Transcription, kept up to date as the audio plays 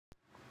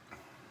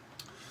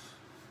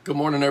Good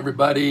morning,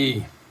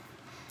 everybody.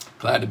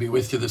 Glad to be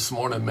with you this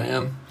morning,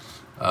 man.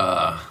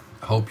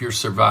 Hope you're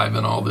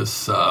surviving all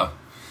this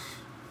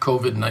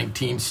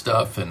COVID-19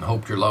 stuff, and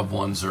hope your loved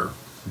ones are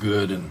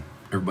good and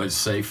everybody's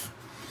safe.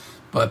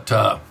 But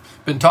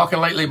been talking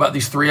lately about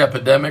these three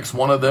epidemics.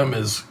 One of them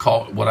is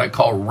called what I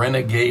call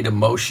renegade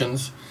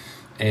emotions.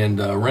 And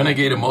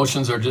renegade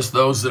emotions are just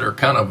those that are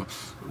kind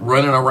of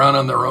running around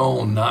on their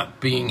own,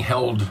 not being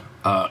held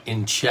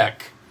in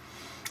check.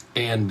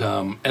 And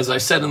as I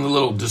said in the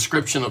little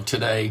description of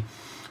today,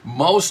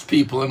 most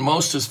people, and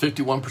most is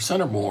 51%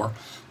 or more,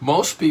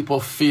 most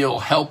people feel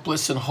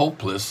helpless and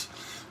hopeless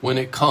when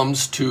it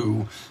comes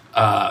to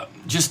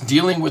just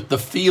dealing with the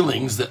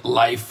feelings that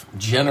life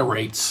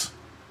generates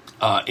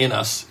in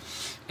us.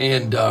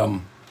 And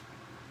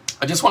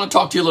I just want to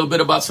talk to you a little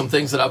bit about some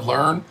things that I've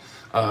learned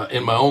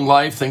in my own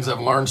life, things I've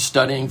learned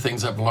studying,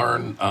 things I've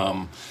learned,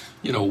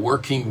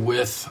 working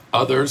with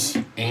others,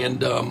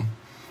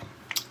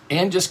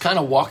 and just kind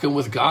of walking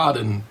with God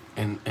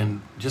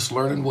and just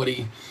learning what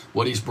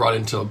He's brought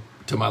into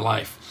my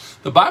life.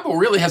 The Bible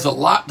really has a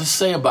lot to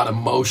say about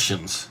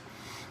emotions,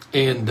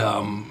 and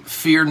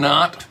fear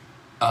not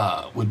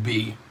would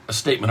be a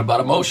statement about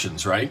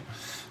emotions, right?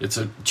 It's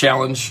a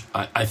challenge.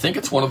 I think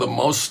it's one of the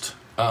most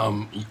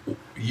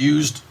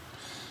used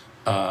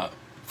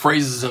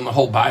phrases in the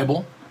whole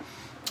Bible.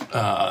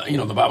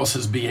 The Bible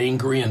says, "Be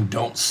angry and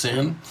don't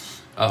sin."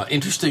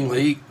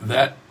 Interestingly,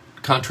 that,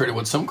 contrary to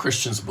what some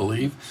Christians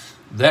believe,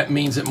 that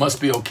means it must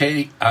be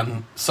okay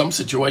on some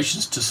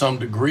situations to some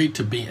degree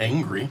to be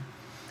angry,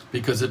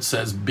 because it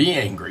says be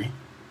angry,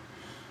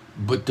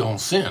 but don't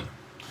sin.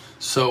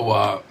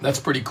 So that's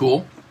pretty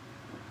cool.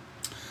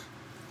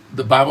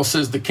 The Bible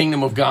says the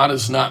kingdom of God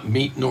is not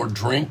meat nor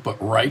drink, but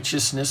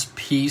righteousness,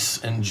 peace,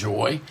 and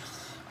joy.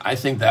 I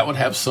think that would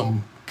have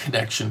some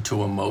connection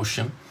to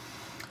emotion.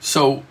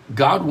 So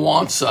God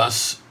wants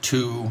us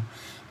to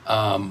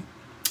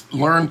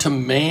learn to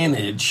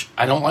manage.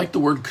 I don't like the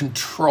word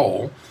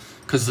control,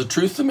 because the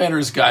truth of the matter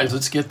is, guys,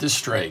 let's get this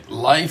straight.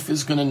 Life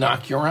is going to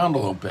knock you around a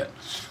little bit.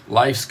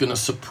 Life's going to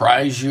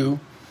surprise you,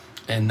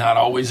 and not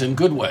always in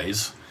good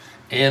ways.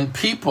 And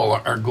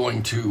people are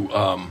going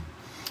to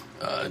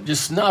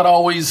just not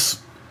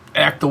always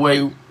act the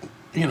way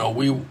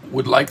we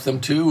would like them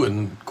to.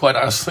 And quite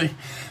honestly,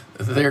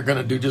 they're going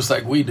to do just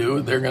like we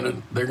do. They're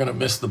going to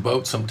miss the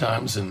boat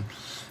sometimes and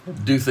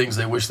do things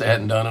they wish they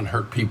hadn't done and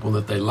hurt people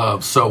that they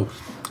love. So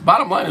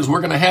bottom line is, we're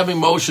going to have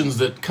emotions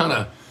that kind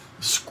of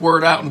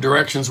squirt out in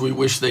directions we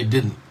wish they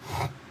didn't.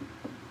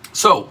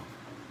 So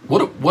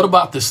what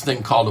about this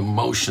thing called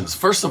emotions?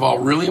 First of all,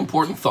 really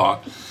important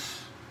thought.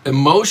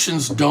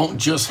 Emotions don't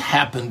just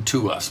happen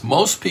to us.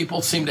 Most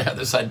people seem to have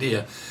this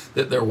idea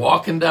that they're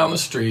walking down the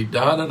street,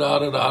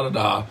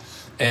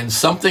 and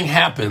something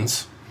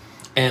happens,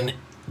 and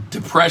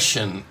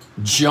depression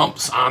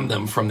jumps on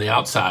them from the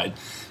outside,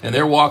 and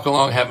they're walking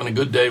along having a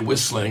good day,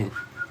 whistling,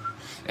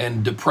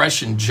 and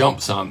depression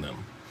jumps on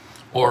them,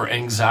 or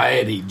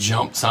anxiety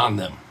jumps on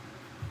them.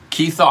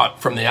 Key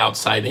thought from the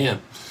outside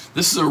in.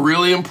 This is a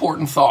really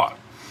important thought.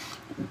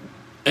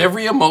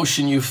 Every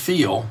emotion you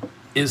feel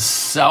is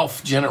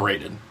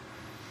self-generated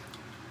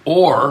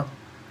or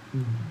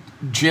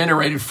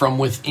generated from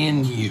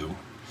within you.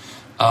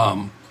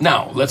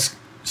 Now, let's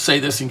say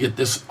this and get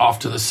this off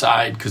to the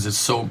side, because it's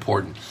so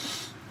important.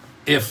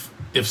 If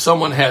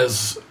someone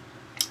has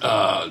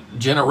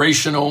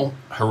generational,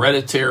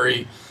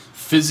 hereditary,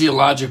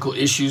 physiological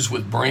issues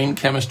with brain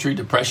chemistry,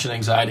 depression,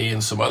 anxiety,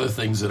 and some other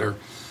things that are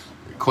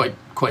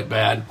quite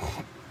bad,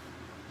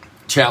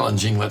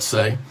 challenging, let's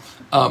say,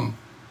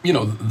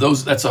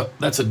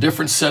 that's a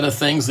different set of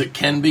things that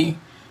can be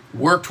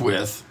worked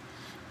with,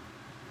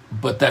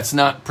 but that's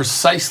not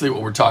precisely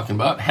what we're talking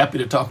about. Happy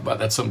to talk about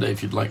that someday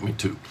if you'd like me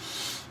to.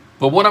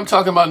 But what I'm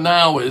talking about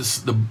now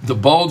is the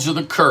bulge of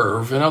the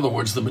curve. In other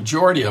words, the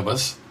majority of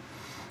us,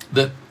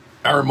 that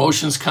our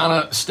emotions kind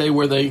of stay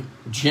where they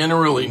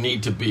generally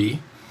need to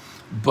be,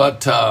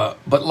 but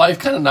life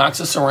kind of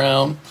knocks us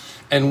around,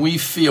 and we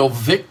feel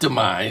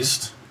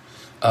victimized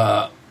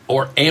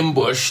or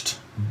ambushed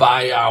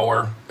by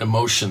our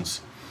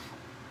emotions.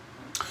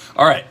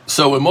 All right,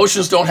 so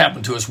emotions don't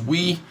happen to us.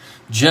 We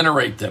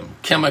generate them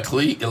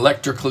chemically,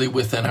 electrically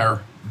within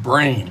our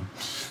brain.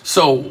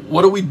 So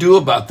what do we do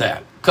about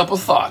that? A couple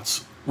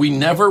thoughts. We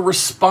never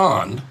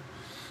respond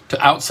to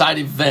outside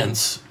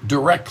events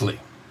directly.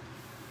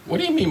 What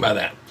do you mean by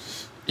that?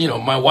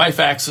 My wife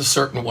acts a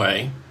certain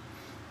way,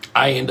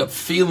 I end up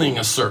feeling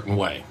a certain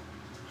way.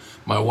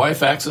 My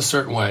wife acts a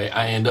certain way,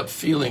 I end up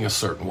feeling a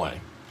certain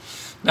way.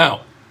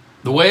 Now,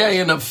 the way I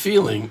end up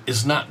feeling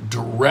is not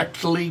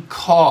directly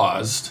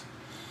caused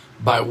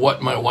by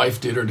what my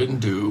wife did or didn't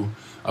do,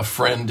 a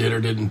friend did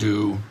or didn't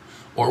do,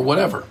 or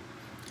whatever.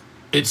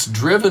 It's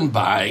driven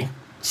by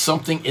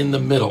something in the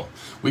middle.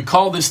 We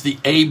call this the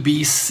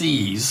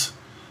ABCs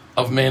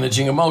of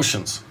managing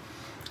emotions.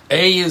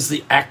 A is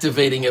the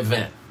activating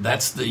event.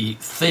 That's the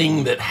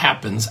thing that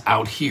happens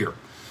out here.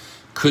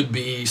 Could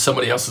be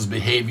somebody else's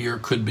behavior,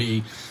 could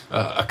be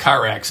a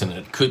car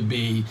accident, could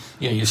be,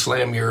 you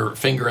slam your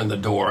finger in the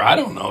door. I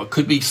don't know. It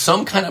could be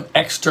some kind of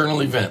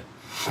external event.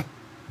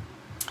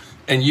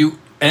 And you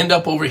end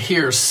up over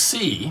here,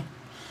 C,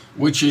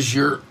 which is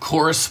your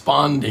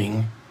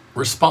corresponding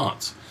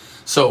response.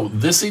 So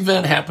this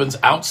event happens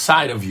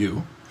outside of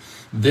you.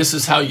 This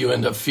is how you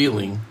end up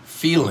feeling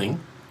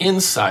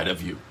inside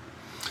of you.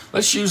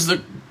 Let's use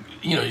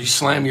you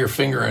slam your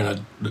finger in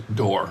a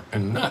door,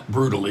 and not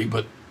brutally,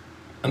 but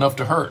enough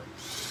to hurt.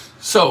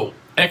 So,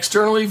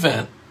 external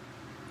event,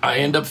 I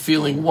end up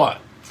feeling what?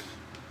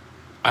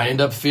 I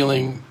end up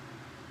feeling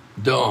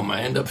dumb.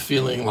 I end up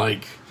feeling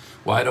like,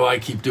 why do I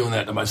keep doing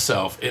that to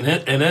myself? And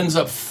it ends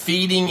up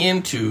feeding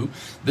into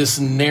this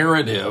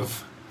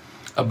narrative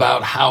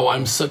about how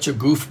I'm such a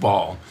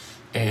goofball,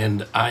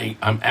 and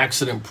I'm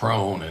accident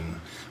prone, and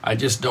I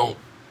just don't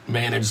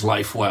manage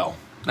life well.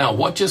 Now,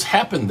 what just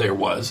happened there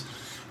was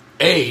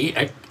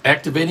A,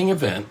 activating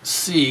event,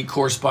 C,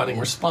 corresponding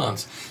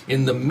response.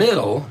 In the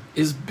middle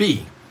is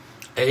B,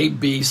 A,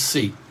 B,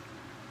 C.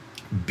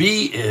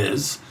 B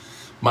is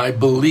my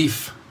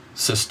belief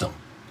system.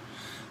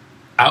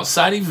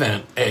 Outside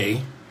event,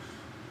 A,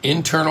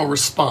 internal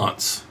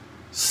response,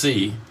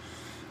 C.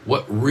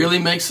 What really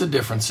makes a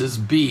difference is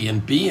B,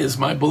 and B is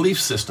my belief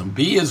system.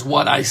 B is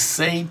what I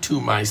say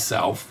to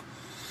myself,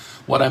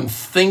 what I'm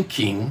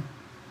thinking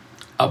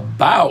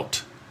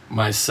about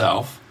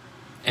myself,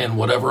 and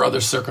whatever other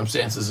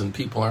circumstances and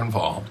people are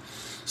involved.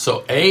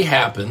 So A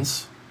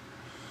happens,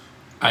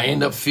 I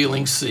end up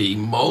feeling C.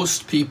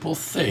 Most people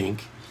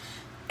think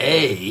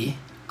A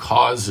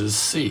causes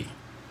C.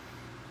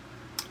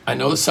 I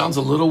know this sounds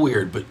a little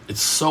weird, but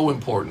it's so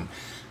important.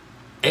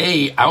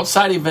 A,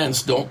 outside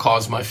events don't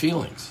cause my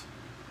feelings.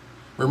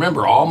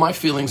 Remember, all my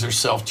feelings are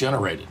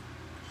self-generated.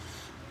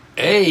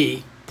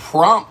 A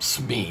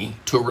prompts me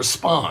to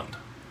respond.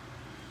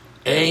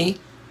 A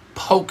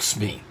pokes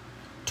me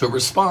to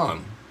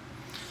respond.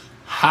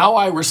 How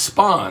I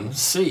respond,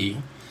 C,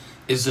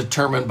 is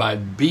determined by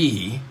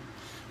B,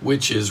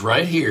 which is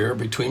right here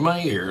between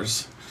my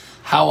ears,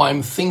 how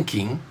I'm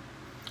thinking,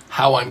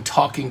 how I'm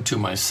talking to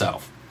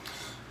myself.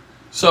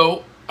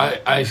 So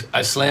I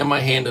slam my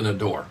hand in a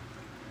door.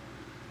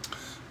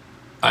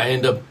 I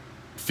end up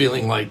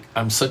feeling like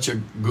I'm such a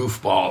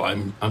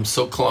goofball. I'm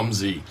so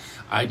clumsy.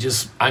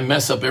 I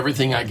mess up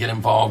everything I get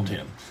involved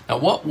in. Now,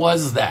 what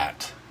was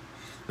that?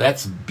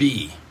 That's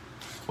B.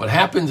 What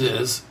happens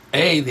is,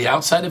 A, the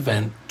outside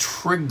event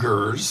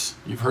triggers,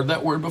 you've heard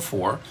that word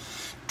before,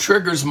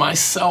 triggers my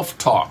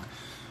self-talk,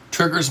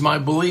 triggers my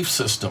belief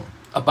system.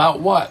 About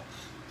what?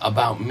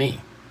 About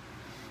me.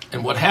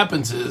 And what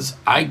happens is,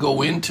 I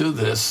go into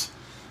this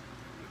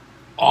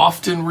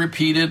often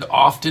repeated,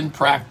 often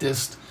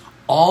practiced,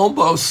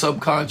 almost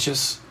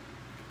subconscious,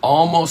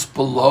 almost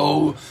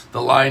below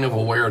the line of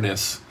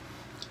awareness,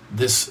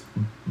 this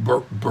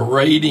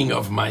berating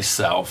of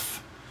myself,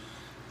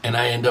 and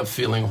I end up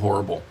feeling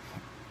horrible.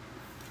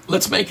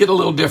 Let's make it a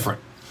little different.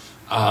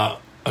 A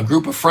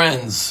group of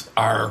friends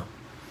are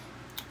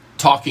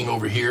talking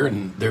over here,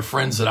 and they're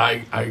friends that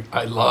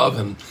I love,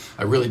 and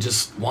I really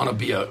just want to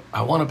be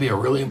a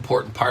really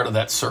important part of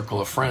that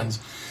circle of friends.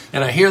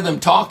 And I hear them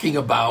talking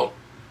about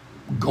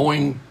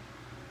going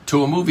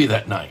to a movie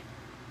that night,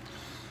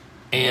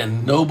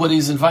 and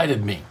nobody's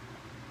invited me.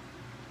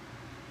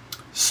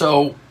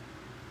 So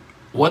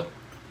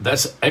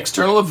that's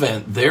external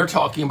event. They're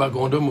talking about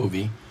going to a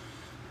movie.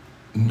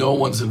 No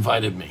one's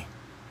invited me.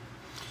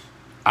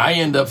 I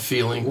end up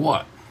feeling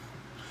what?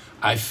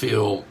 I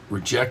feel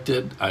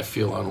rejected. I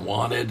feel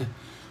unwanted.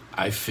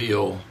 I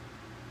feel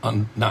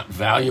not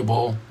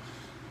valuable.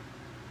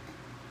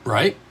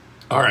 Right?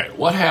 All right,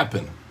 what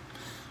happened?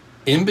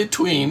 In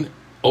between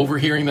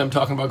overhearing them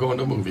talking about going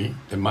to a movie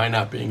and my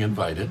not being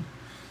invited,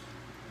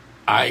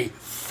 I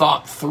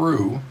thought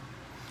through,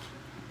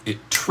 it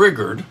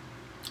triggered.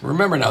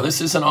 Remember now, this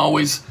isn't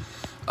always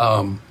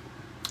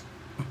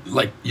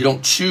like you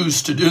don't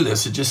choose to do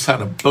this. It just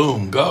kind of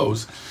boom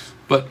goes.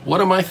 But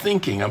what am I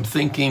thinking? I'm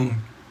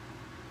thinking,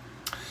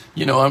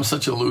 I'm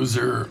such a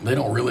loser. They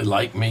don't really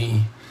like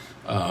me.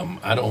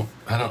 I don't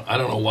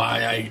know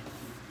why I,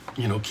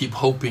 keep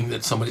hoping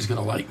that somebody's going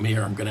to like me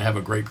or I'm going to have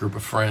a great group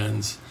of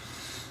friends.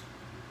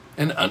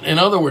 And in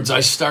other words,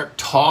 I start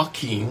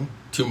talking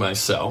to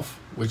myself,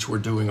 which we're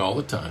doing all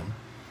the time,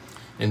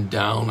 and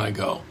down I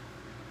go.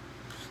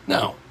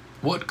 Now,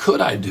 what could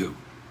I do?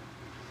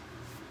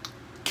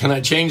 Can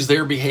I change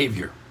their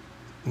behavior?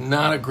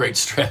 Not a great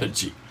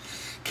strategy.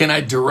 Can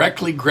I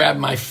directly grab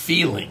my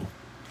feeling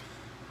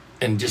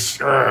and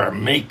just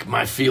make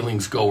my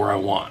feelings go where I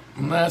want?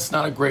 That's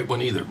not a great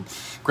one either.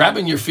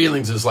 Grabbing your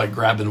feelings is like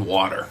grabbing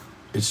water.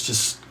 It's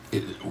just,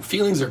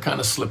 feelings are kind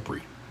of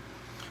slippery.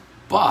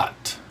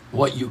 But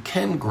what you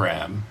can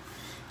grab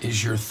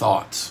is your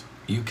thoughts.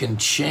 You can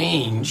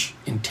change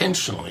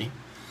intentionally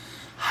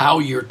how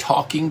you're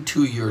talking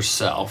to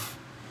yourself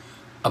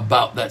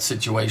about that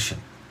situation.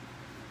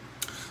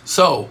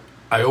 So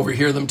I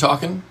overhear them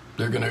talking.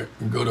 They're going to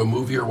go to a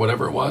movie or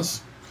whatever it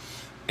was,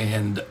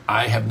 and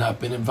I have not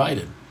been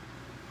invited.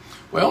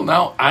 Well,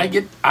 now I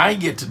get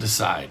to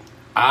decide.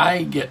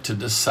 I get to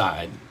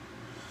decide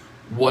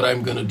what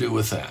I'm going to do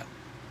with that.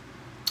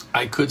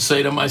 I could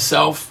say to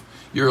myself,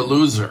 you're a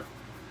loser.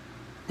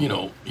 You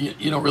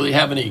don't really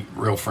have any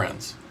real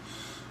friends.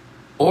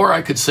 Or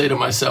I could say to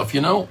myself,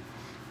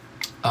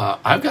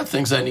 I've got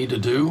things I need to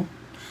do.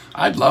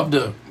 I'd love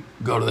to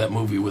go to that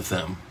movie with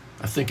them.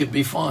 I think it'd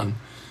be fun.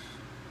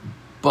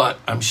 But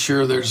I'm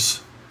sure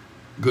there's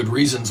good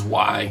reasons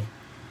why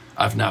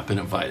I've not been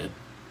invited.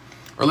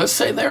 Or let's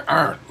say there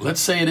aren't. Let's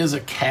say it is a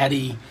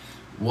catty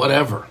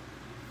whatever.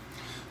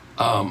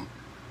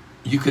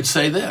 You could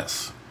say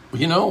this.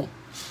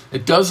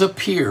 It does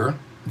appear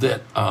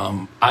that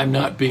I'm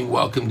not being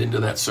welcomed into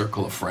that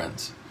circle of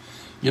friends.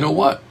 You know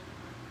what?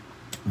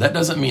 That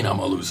doesn't mean I'm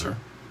a loser.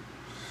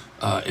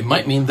 It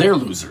might mean they're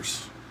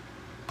losers.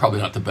 Probably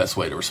not the best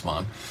way to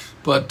respond.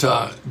 But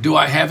do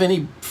I have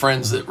any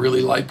friends that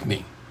really like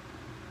me?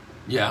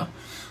 Yeah.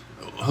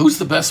 Who's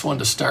the best one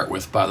to start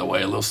with, by the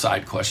way? A little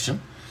side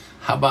question.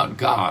 How about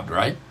God,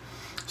 right?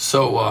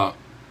 So,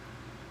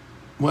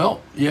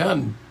 yeah,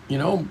 and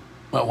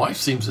my wife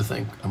seems to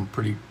think I'm a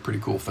pretty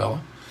cool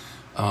fella.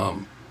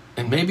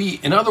 And maybe,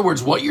 in other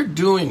words, what you're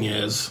doing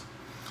is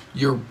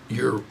you're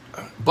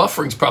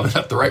buffering's probably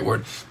not the right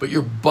word, but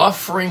you're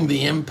buffering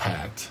the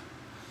impact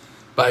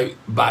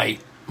by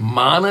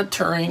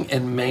monitoring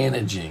and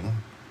managing.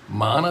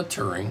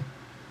 Monitoring,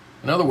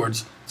 in other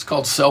words, it's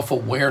called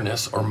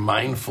self-awareness or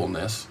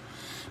mindfulness.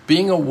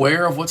 Being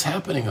aware of what's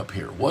happening up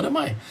here. What am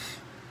I?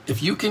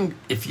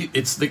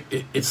 It's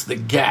the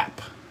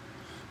gap.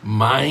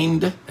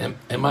 Mind,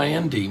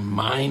 M-I-N-D,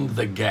 mind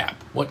the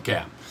gap. What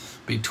gap?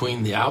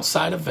 Between the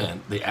outside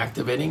event, the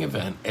activating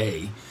event,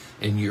 A,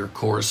 and your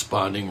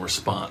corresponding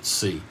response,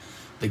 C.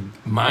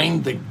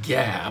 Mind the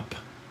gap,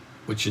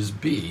 which is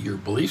B, your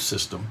belief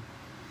system,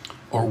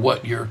 or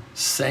what you're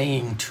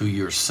saying to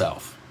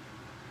yourself.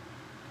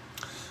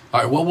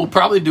 All right, what we'll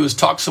probably do is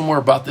talk some more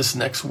about this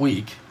next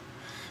week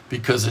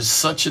because it's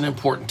such an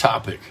important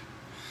topic.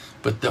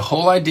 But the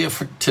whole idea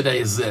for today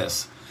is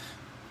this.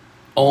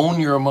 Own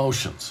your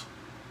emotions.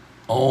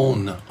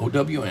 Own,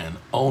 O-W-N,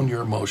 own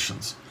your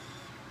emotions.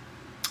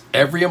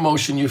 Every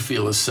emotion you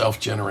feel is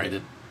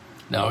self-generated.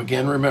 Now,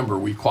 again, remember,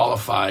 we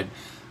qualified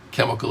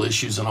chemical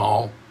issues and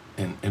all,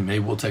 and maybe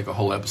we'll take a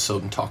whole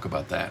episode and talk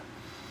about that.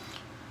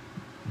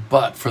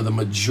 But for the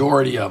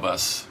majority of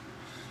us,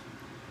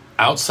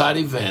 outside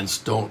events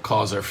don't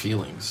cause our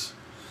feelings.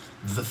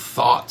 The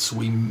thoughts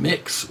we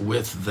mix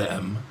with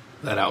them,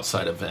 that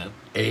outside event,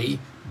 A,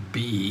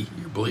 B,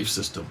 your belief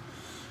system,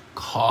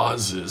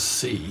 causes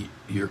C,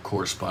 your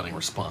corresponding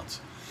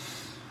response.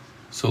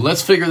 So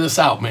let's figure this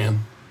out,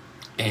 man.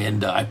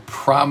 And I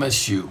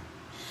promise you,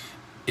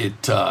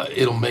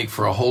 it'll make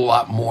for a whole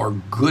lot more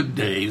good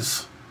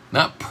days.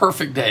 Not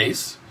perfect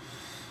days,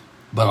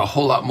 but a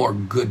whole lot more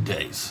good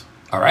days.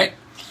 All right?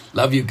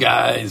 Love you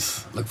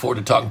guys. Look forward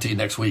to talking to you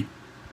next week.